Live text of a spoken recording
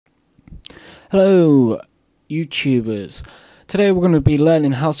Hello YouTubers, today we're going to be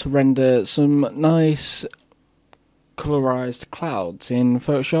learning how to render some nice colorized clouds in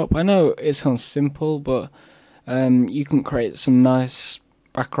Photoshop. I know it sounds simple, but you can create some nice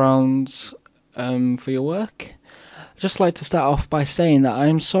backgrounds for your work. I'd just like to start off by saying that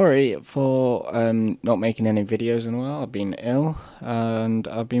I'm sorry for not making any videos in a while. I've been ill and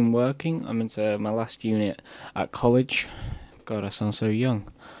I've been working. I'm into my last unit at college. God, I sound so young.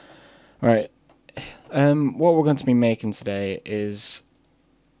 Right. What we're going to be making today is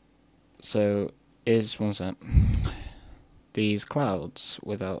one sec, these clouds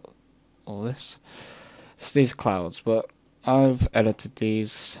without all this. It's these clouds, but I've edited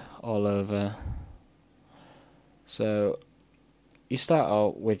these all over. So you start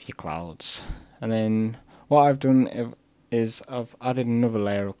out with your clouds, and then what I've done is I've added another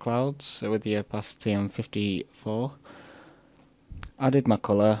layer of clouds. So with the opacity on 54, added my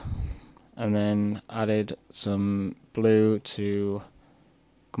colour, and then added some blue to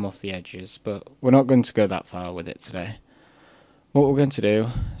come off the edges, but we're not going to go that far with it today. What we're going to do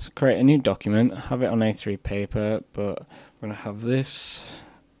is create a new document, have it on A3 paper, but we're going to have this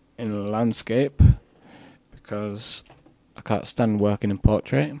in landscape because I can't stand working in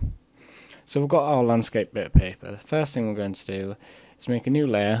portrait. So we've got our landscape bit of paper. The first thing we're going to do is make a new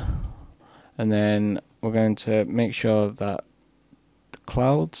layer, and then we're going to make sure that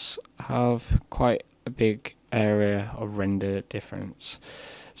clouds have quite a big area of render difference.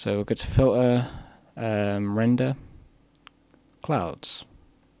 So we're going to filter, render, clouds.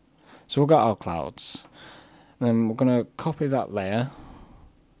 So we've got our clouds. And then we're going to copy that layer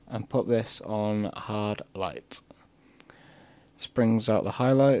and put this on hard light. This brings out the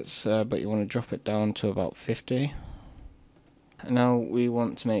highlights, but you want to drop it down to about 50. And now we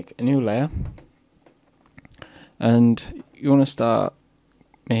want to make a new layer, and you want to start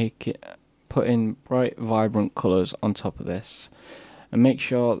put in bright vibrant colours on top of this, and make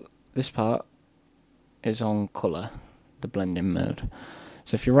sure this part is on colour, the blending mode.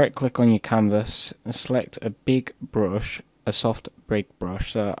 So if you right click on your canvas and select a big brush, a soft big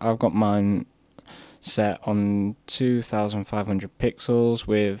brush, so I've got mine set on 2500 pixels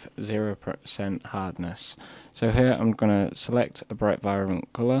with 0% hardness. So here I'm going to select a bright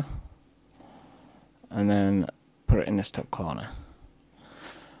vibrant colour and then put it in this top corner.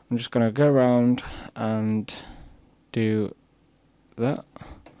 I'm just going to go around and do that,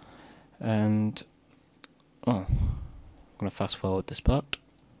 and I'm going to fast forward this part.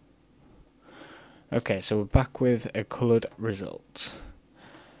 Okay, so we're back with a coloured result.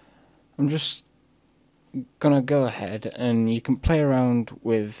 I'm just going to go ahead, and you can play around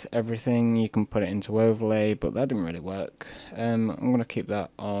with everything. You can put it into overlay, but that didn't really work. I'm going to keep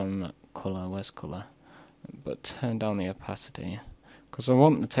that on colour. Where's colour? But turn down the opacity, because I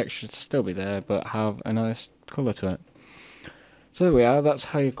want the texture to still be there but have a nice colour to it. So there we are, that's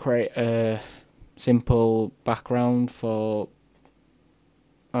how you create a simple background for,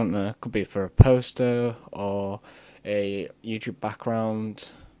 I don't know, it could be for a poster or a YouTube background.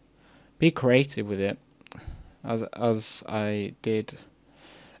 Be creative with it, as I did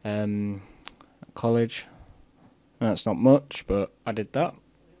at college. That's not much, but I did that.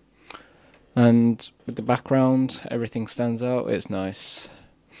 And with the background, everything stands out, it's nice.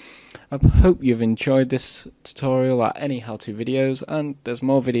 I hope you've enjoyed this tutorial at AnyHowToVideos, and there's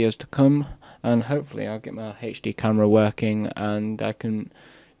more videos to come, and hopefully I'll get my HD camera working and I can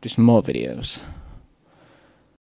do some more videos.